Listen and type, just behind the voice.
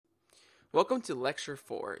Welcome to Lecture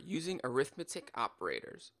 4, Using Arithmetic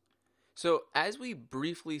Operators. So, as we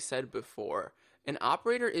briefly said before, an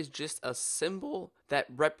operator is just a symbol that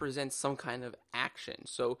represents some kind of action.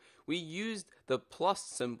 So, we used the plus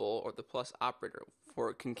symbol or the plus operator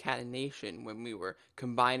for concatenation when we were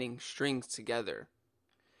combining strings together.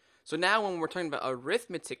 So now when we're talking about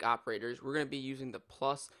arithmetic operators, we're going to be using the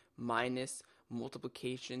plus, minus,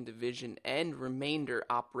 multiplication, division, and remainder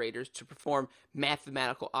operators to perform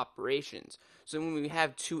mathematical operations. So when we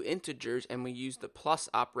have two integers and we use the plus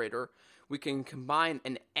operator, we can combine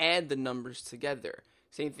and add the numbers together.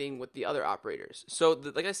 Same thing with the other operators. So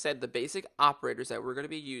like I said, the basic operators that we're going to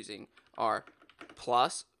be using are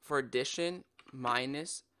plus for addition,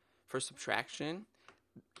 minus for subtraction,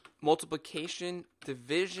 multiplication,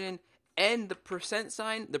 division, and the percent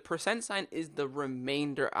sign. The percent sign is the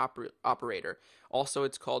remainder operator. Also,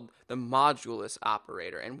 it's called the modulus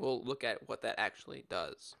operator, and we'll look at what that actually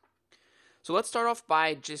does. So let's start off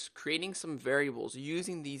by just creating some variables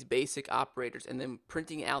using these basic operators and then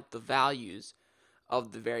printing out the values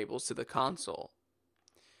of the variables to the console.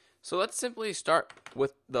 So let's simply start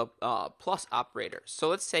with the plus operator. So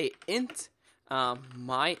let's say int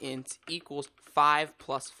my int equals 5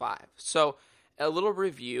 plus 5. So a little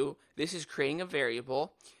review, this is creating a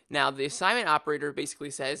variable. Now the assignment operator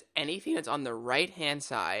basically says anything that's on the right hand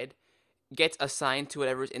side gets assigned to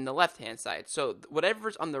whatever's in the left hand side. So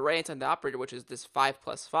whatever's on the right hand side of the operator, which is this 5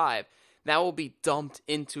 plus 5, that will be dumped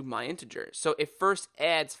into my integer. So it first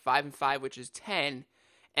adds 5 and 5, which is 10,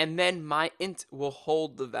 and then my int will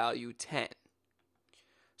hold the value 10.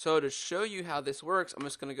 So to show you how this works, I'm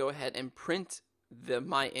just going to go ahead and print the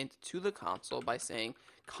myInt to the console by saying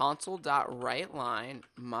console.writeLine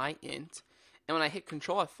myInt. And when I hit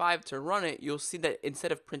Control F5 to run it, you'll see that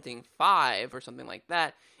instead of printing 5 or something like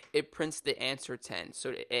that, it prints the answer 10. So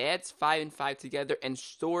it adds 5 and 5 together and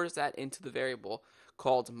stores that into the variable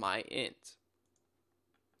called myInt.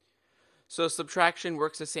 So subtraction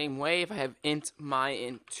works the same way. If I have int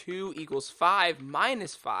myInt2 equals 5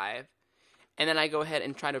 minus 5, and then I go ahead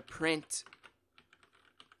and try to print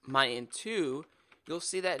myInt2, you'll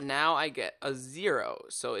see that now I get a 0.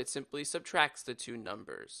 So it simply subtracts the two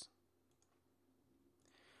numbers.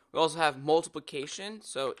 We also have multiplication.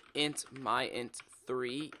 So int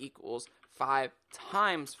myInt3 equals 5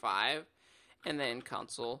 times 5. And then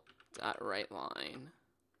console.writeLine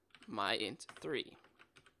myInt3.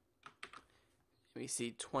 We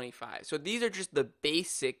see 25. So these are just the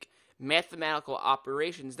basic mathematical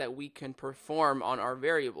operations that we can perform on our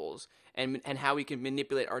variables and how we can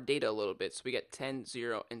manipulate our data a little bit. So we get 10,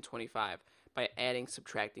 0, and 25 by adding,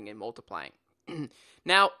 subtracting, and multiplying.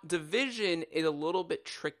 Now, division is a little bit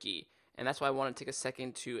tricky, and that's why I want to take a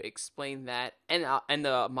second to explain that, and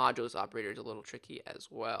the modulus operator is a little tricky as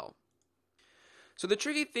well. So the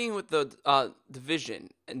tricky thing with the division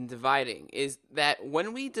and dividing is that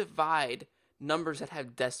when we divide numbers that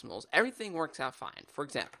have decimals, everything works out fine. For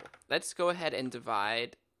example, let's go ahead and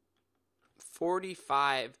divide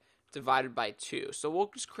 45 divided by 2. So we'll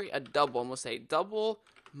just create a double, and we'll say double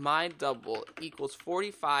my double equals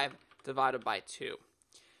 45 divided by 2.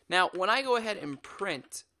 Now, when I go ahead and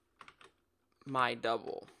print my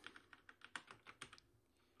double,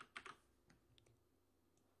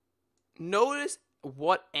 notice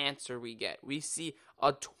what answer we get. We see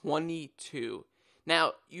a 22.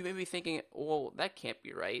 Now, you may be thinking, well, that can't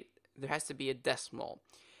be right. There has to be a decimal.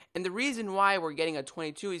 And the reason why we're getting a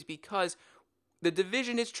 22 is because the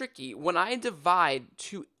division is tricky. When I divide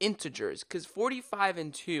two integers, because 45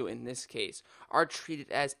 and 2 in this case are treated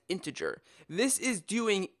as integer, this is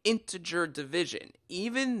doing integer division.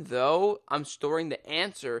 Even though I'm storing the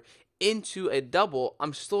answer into a double,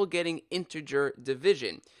 I'm still getting integer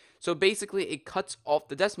division. So basically, it cuts off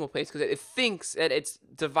the decimal place because it thinks that it's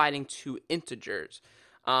dividing two integers.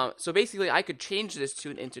 So basically, I could change this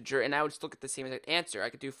to an integer, and I would still get the same exact answer.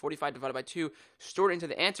 I could do 45 divided by 2, store it into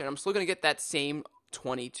the answer, and I'm still going to get that same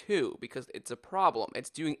 22 because it's a problem.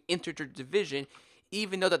 It's doing integer division,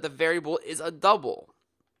 even though that the variable is a double.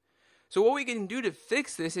 So what we can do to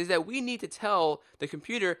fix this is that we need to tell the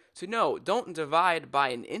computer to no, don't divide by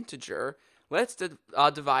an integer. Let's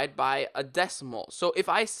divide by a decimal. So if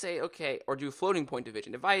I say, okay, or do floating point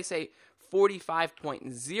division. If I say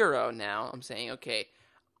 45.0 now, I'm saying, okay,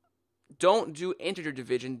 don't do integer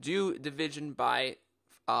division, do division by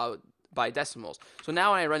decimals. So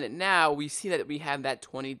now when I run it now, we see that we have that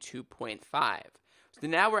 22.5. So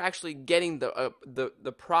now we're actually getting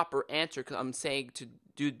the proper answer because I'm saying to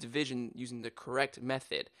do division using the correct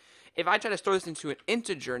method. If I try to store this into an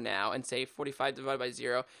integer now and say 45 divided by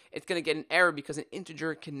 0, it's going to get an error because an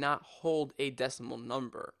integer cannot hold a decimal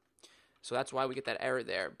number. So that's why we get that error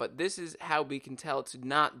there. But this is how we can tell to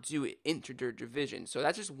not do integer division. So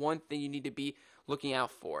that's just one thing you need to be looking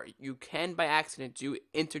out for. You can, by accident, do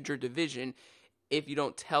integer division if you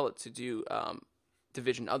don't tell it to do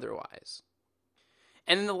division otherwise.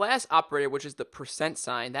 And then the last operator, which is the percent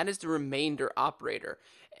sign, that is the remainder operator.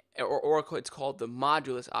 Or it's called the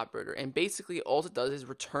modulus operator. And basically all it does is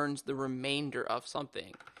returns the remainder of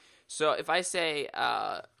something. So if I say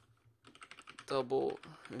double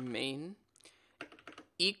remain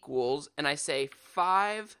equals, and I say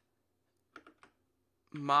 5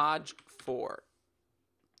 mod 4.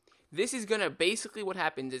 This is going to, basically what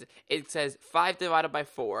happens is it says 5 divided by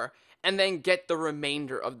 4, and then get the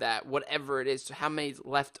remainder of that, whatever it is, so how many is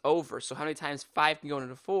left over. So how many times 5 can go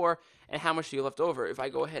into 4, and how much do you left over? If I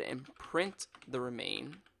go ahead and print the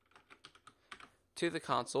remain to the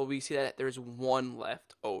console, we see that there's 1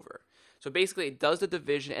 left over. So basically it does the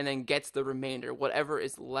division and then gets the remainder, whatever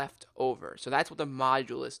is left over. So that's what the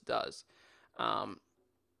modulus does.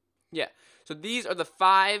 Yeah, so these are the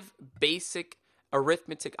 5 basic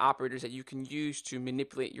arithmetic operators that you can use to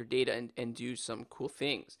manipulate your data and do some cool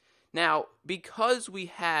things. Now, because we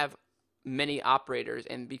have many operators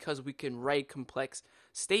and because we can write complex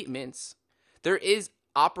statements, there is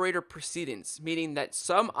operator precedence, meaning that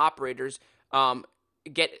some operators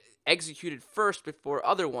get executed first before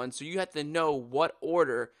other ones, so you have to know what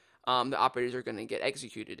order the operators are going to get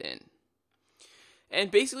executed in.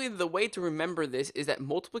 And basically the way to remember this is that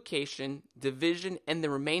multiplication, division, and the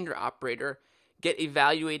remainder operator get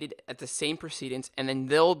evaluated at the same precedence, and then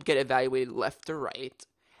they'll get evaluated left to right.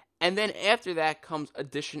 And then after that comes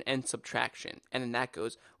addition and subtraction, and then that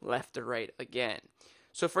goes left to right again.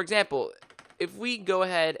 So for example, if we go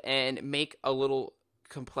ahead and make a little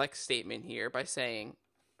complex statement here by saying,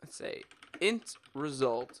 let's say, int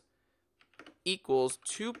result equals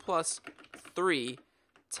 2 plus 3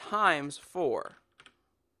 times 4.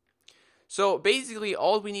 So basically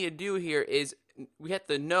all we need to do here is we have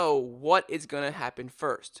to know what is going to happen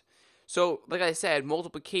first. So like I said,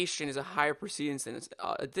 multiplication is a higher precedence than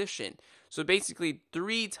addition. So basically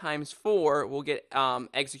 3 times 4 will get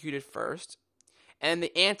executed first, and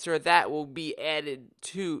the answer of that will be added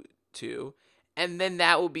to 2, and then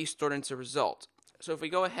that will be stored into result. So if we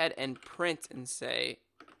go ahead and print and say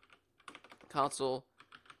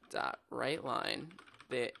console.writeLine,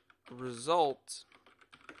 the result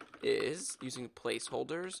is, using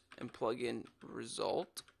placeholders, and plug in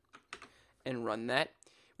result and run that,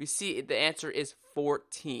 we see the answer is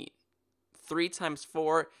 14. 3 times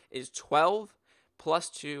 4 is 12, plus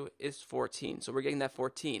 2 is 14. So we're getting that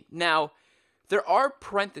 14. Now, there are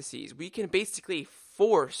parentheses. We can basically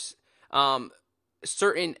force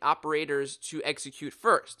certain operators to execute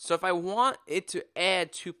first. So if I want it to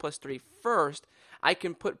add 2 plus 3 first, I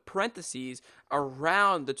can put parentheses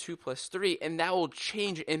around the 2 plus 3, and that will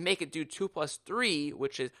change it and make it do 2 plus 3,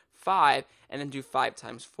 which is 5, and then do 5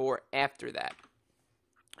 times 4 after that.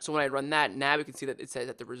 So when I run that, now we can see that it says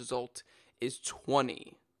that the result is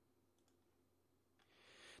 20.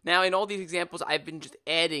 Now, in all these examples, I've been just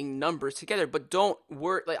adding numbers together, but don't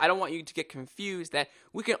worry, I don't want you to get confused that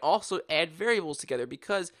we can also add variables together,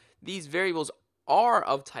 because these variables are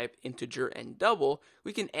of type integer and double.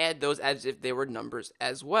 We can add those as if they were numbers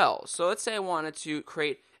as well. So let's say I wanted to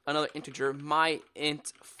create another integer, my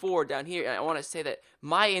int 4 down here, and I want to say that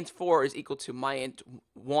my int 4 is equal to my int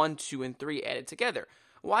 1, 2, and 3 added together.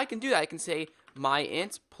 Well, I can do that. I can say my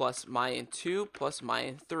int plus my int 2 plus my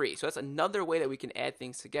int 3. So that's another way that we can add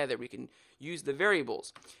things together. We can use the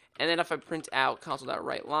variables. And then if I print out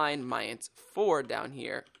console.writeLine, my int 4 down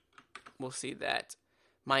here, we'll see that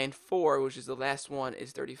my int 4, which is the last one,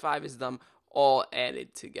 is 35, is them all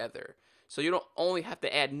added together. So you don't only have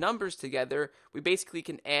to add numbers together, we basically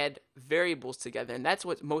can add variables together, and that's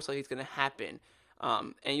what most likely is going to happen.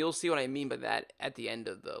 And you'll see what I mean by that at the end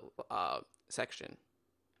of the section.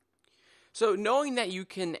 So knowing that you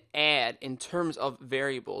can add in terms of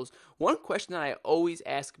variables, one question that I always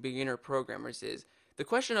ask beginner programmers is the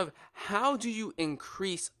question of how do you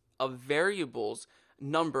increase a variable's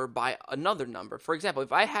number by another number? For example,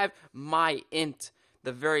 if I have my int,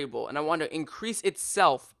 the variable, and I want to increase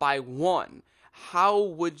itself by 1, how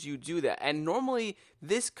would you do that? And normally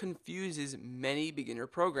this confuses many beginner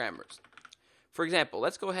programmers. For example,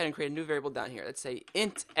 let's go ahead and create a new variable down here. Let's say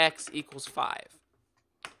int x equals 5.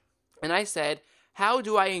 And I said, how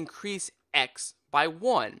do I increase x by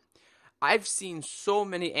 1? I've seen so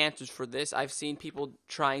many answers for this. I've seen people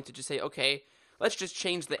trying to just say, okay, let's just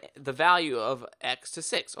change the value of x to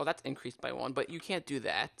 6. Oh, that's increased by 1, but you can't do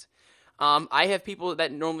that. I have people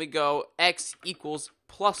that normally go x equals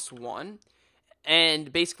plus 1.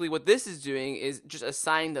 And basically what this is doing is just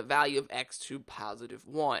assigning the value of x to positive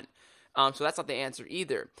 1. So that's not the answer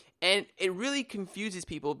either. And it really confuses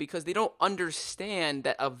people because they don't understand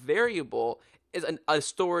that a variable is a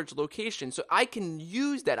storage location. So I can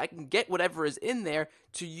use that. I can get whatever is in there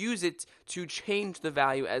to use it to change the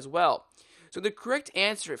value as well. So the correct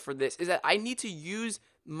answer for this is that I need to use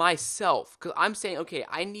myself, because I'm saying, okay,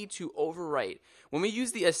 I need to overwrite. When we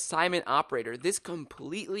use the assignment operator, this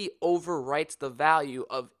completely overwrites the value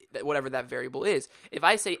of whatever that variable is. If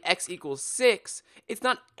I say x equals 6, it's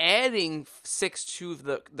not adding 6 to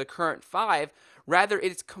the current 5. Rather,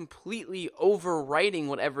 it's completely overwriting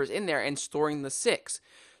whatever is in there and storing the 6.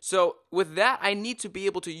 So with that, I need to be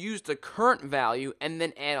able to use the current value and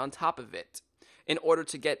then add on top of it in order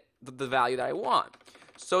to get the value that I want.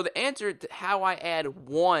 So the answer to how I add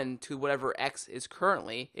 1 to whatever x is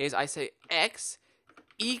currently is I say x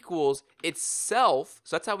equals itself.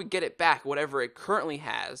 So that's how we get it back, whatever it currently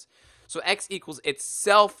has. So x equals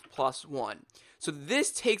itself plus 1. So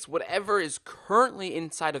this takes whatever is currently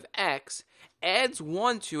inside of x, adds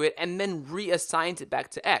 1 to it, and then reassigns it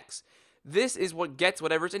back to x. This is what gets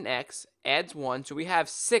whatever's in x, adds 1. So we have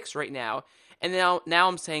 6 right now. And now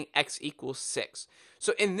I'm saying x equals 6.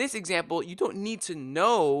 So in this example, you don't need to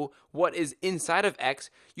know what is inside of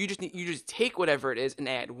x. You just take whatever it is and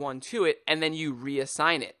add 1 to it, and then you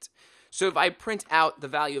reassign it. So if I print out the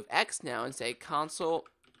value of x now and say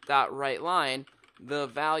console.writeLine, the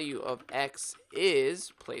value of x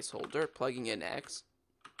is placeholder, plugging in x,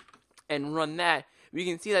 and run that, we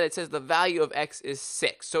can see that it says the value of x is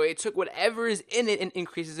 6. So it took whatever is in it and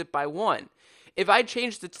increases it by 1. If I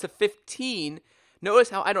changed it to 15, notice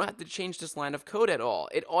how I don't have to change this line of code at all.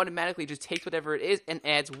 It automatically just takes whatever it is and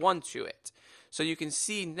adds 1 to it. So you can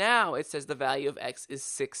see now it says the value of x is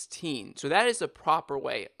 16. So that is the proper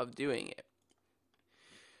way of doing it.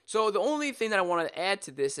 So the only thing that I want to add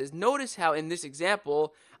to this is notice how in this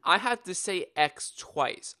example, I have to say x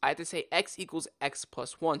twice. I have to say x equals x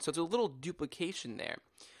plus 1. So it's a little duplication there.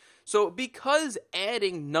 So because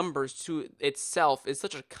adding numbers to itself is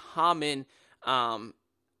such a common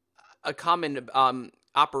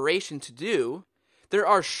operation to do, there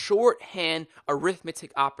are shorthand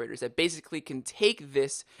arithmetic operators that basically can take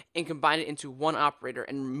this and combine it into one operator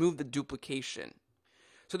and remove the duplication.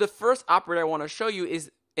 So the first operator I want to show you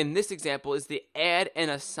is, in this example, is the add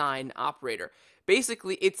and assign operator.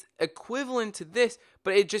 Basically, it's equivalent to this,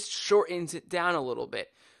 but it just shortens it down a little bit.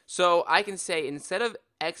 So I can say, instead of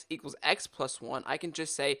x equals x plus 1, I can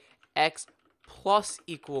just say x plus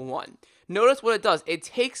equal 1. Notice what it does. It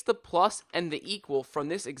takes the plus and the equal from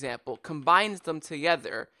this example, combines them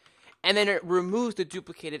together, and then it removes the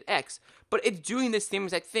duplicated x. But it's doing the same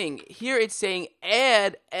exact thing. Here it's saying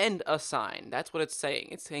add and assign. That's what it's saying.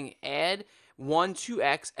 It's saying add 1 to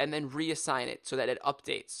x and then reassign it so that it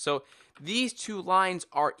updates. So these two lines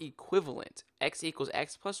are equivalent. X equals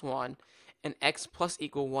x plus 1 and x plus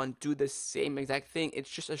equal 1 do the same exact thing. It's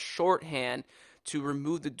just a shorthand to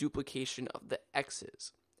remove the duplication of the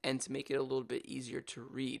x's and to make it a little bit easier to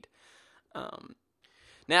read.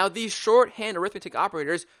 Now, these shorthand arithmetic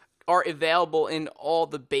operators are available in all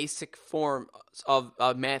the basic forms of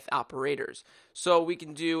math operators. So we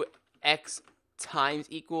can do x times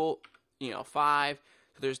equal, 5.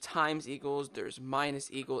 So there's times equals, there's minus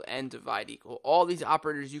equal, and divide equal. All these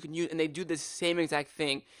operators you can use, and they do the same exact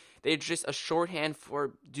thing. They're just a shorthand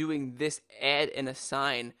for doing this add and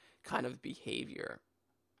assign kind of behavior.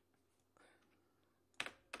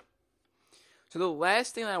 So the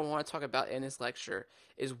last thing that I want to talk about in this lecture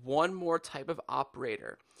is one more type of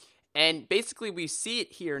operator. And basically we see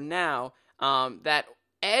it here now, that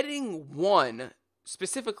adding 1,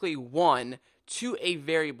 specifically 1, to a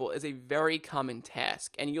variable is a very common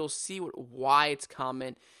task. And you'll see why it's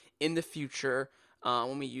common in the future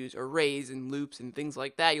when we use arrays and loops and things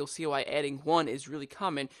like that. You'll see why adding 1 is really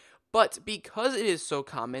common. But because it is so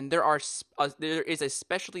common, there is a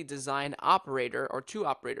specially designed operator, or two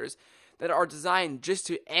operators, that are designed just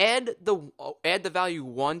to add the value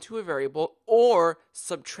 1 to a variable or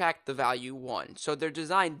subtract the value 1. So they're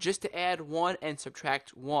designed just to add 1 and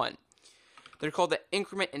subtract 1. They're called the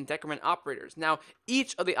increment and decrement operators. Now,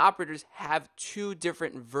 each of the operators have two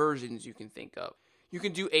different versions you can think of. You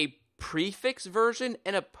can do a prefix version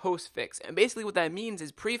and a postfix. And basically what that means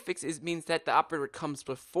is prefix means that the operator comes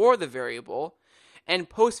before the variable, and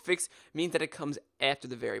postfix means that it comes after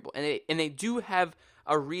the variable. And they do have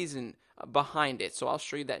a reason behind it. So I'll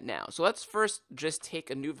show you that now. So let's first just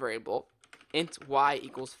take a new variable, int y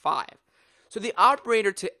equals 5. So the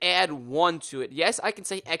operator to add 1 to it, yes, I can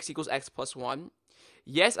say x equals x plus 1.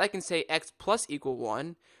 Yes, I can say x plus equal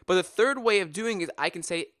 1. But the third way of doing it is I can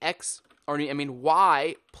say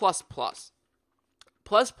y plus plus.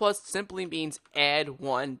 Plus plus simply means add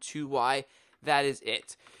 1 to y. That is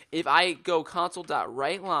it. If I go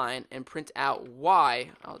console.writeLine and print out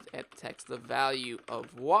y, I'll add text, the value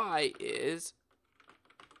of y is,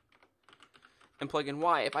 and plug in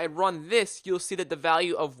y. If I run this, you'll see that the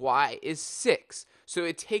value of y is 6. So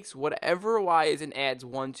it takes whatever y is and adds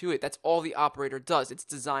 1 to it. That's all the operator does. It's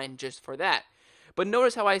designed just for that. But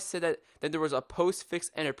notice how I said that there was a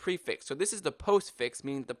postfix and a prefix. So this is the postfix,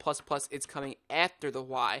 meaning the plus plus is coming after the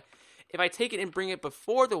y. If I take it and bring it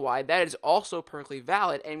before the y, that is also perfectly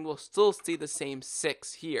valid, and we'll still see the same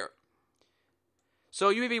 6 here. So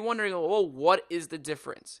you may be wondering, well, what is the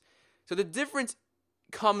difference? So the difference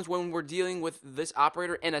comes when we're dealing with this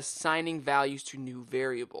operator and assigning values to new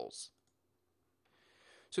variables.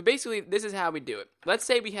 So basically, this is how we do it. Let's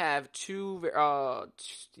say we have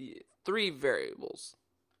 3 variables.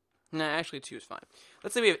 No, actually 2 is fine.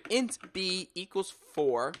 Let's say we have int b equals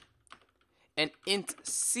 4 and int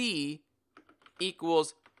c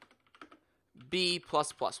equals b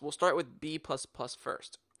plus plus. We'll start with b plus plus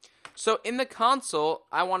first. So in the console,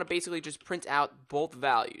 I want to basically just print out both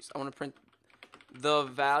values. I want to print the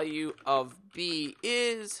value of b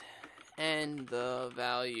is and the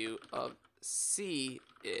value of c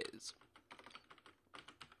is.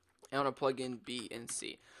 I want to plug in b and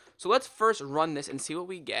c. So let's first run this and see what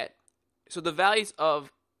we get. So the values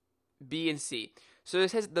of b and c. So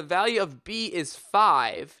it says the value of b is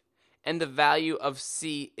 5 and the value of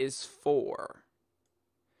c is 4.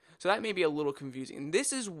 So that may be a little confusing.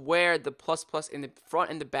 This is where the plus plus in the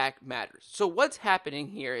front and the back matters. So what's happening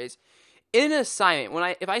here is in an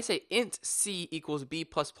assignment, if I say int c equals b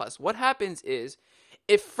plus plus, what happens is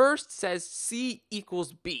it first says c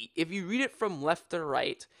equals b. If you read it from left to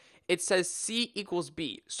right, it says c equals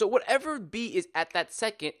b. So whatever b is at that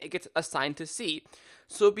second, it gets assigned to c.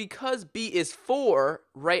 So because b is 4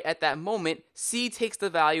 right at that moment, c takes the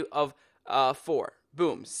value of 4.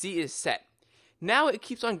 Boom, c is set. Now it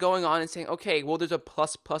keeps on going on and saying, okay, well, there's a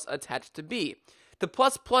plus plus attached to b. The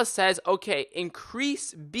plus plus says, okay,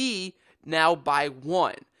 increase b now by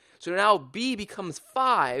 1. So now b becomes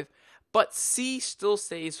 5, but c still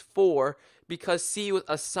stays 4 because c was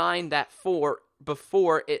assigned that 4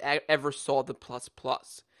 before it ever saw the plus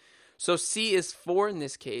plus. So c is 4 in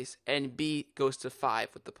this case, and b goes to 5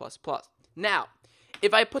 with the plus plus. Now,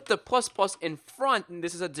 if I put the plus plus in front,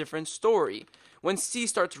 this is a different story. When c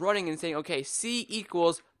starts running and saying, okay, c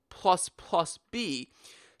equals plus plus b.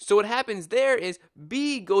 So what happens there is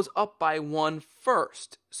b goes up by 1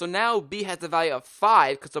 first. So now b has the value of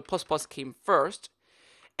 5 because the plus plus came first.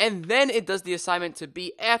 And then it does the assignment to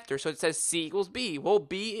b after. So it says c equals b. Well,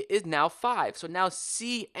 b is now 5. So now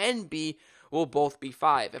c and b will both be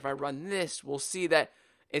 5. If I run this, we'll see that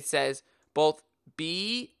it says both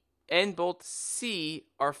b and both c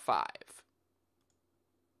are 5.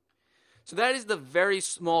 So that is the very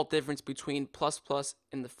small difference between plus plus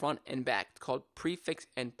in the front and back. It's called prefix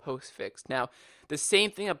and postfix. Now, the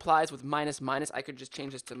same thing applies with minus minus. I could just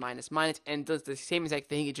change this to minus minus and does the same exact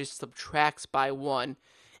thing. It just subtracts by 1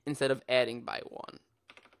 instead of adding by 1.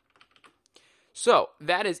 So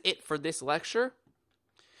that is it for this lecture.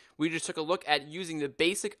 We just took a look at using the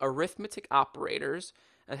basic arithmetic operators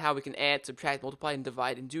and how we can add, subtract, multiply, and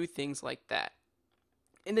divide and do things like that.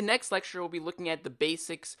 In the next lecture, we'll be looking at the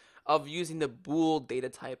basics of using the bool data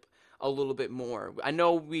type a little bit more. I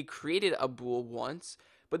know we created a bool once,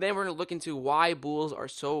 but then we're going to look into why bools are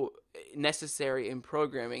so necessary in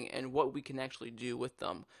programming and what we can actually do with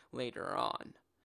them later on.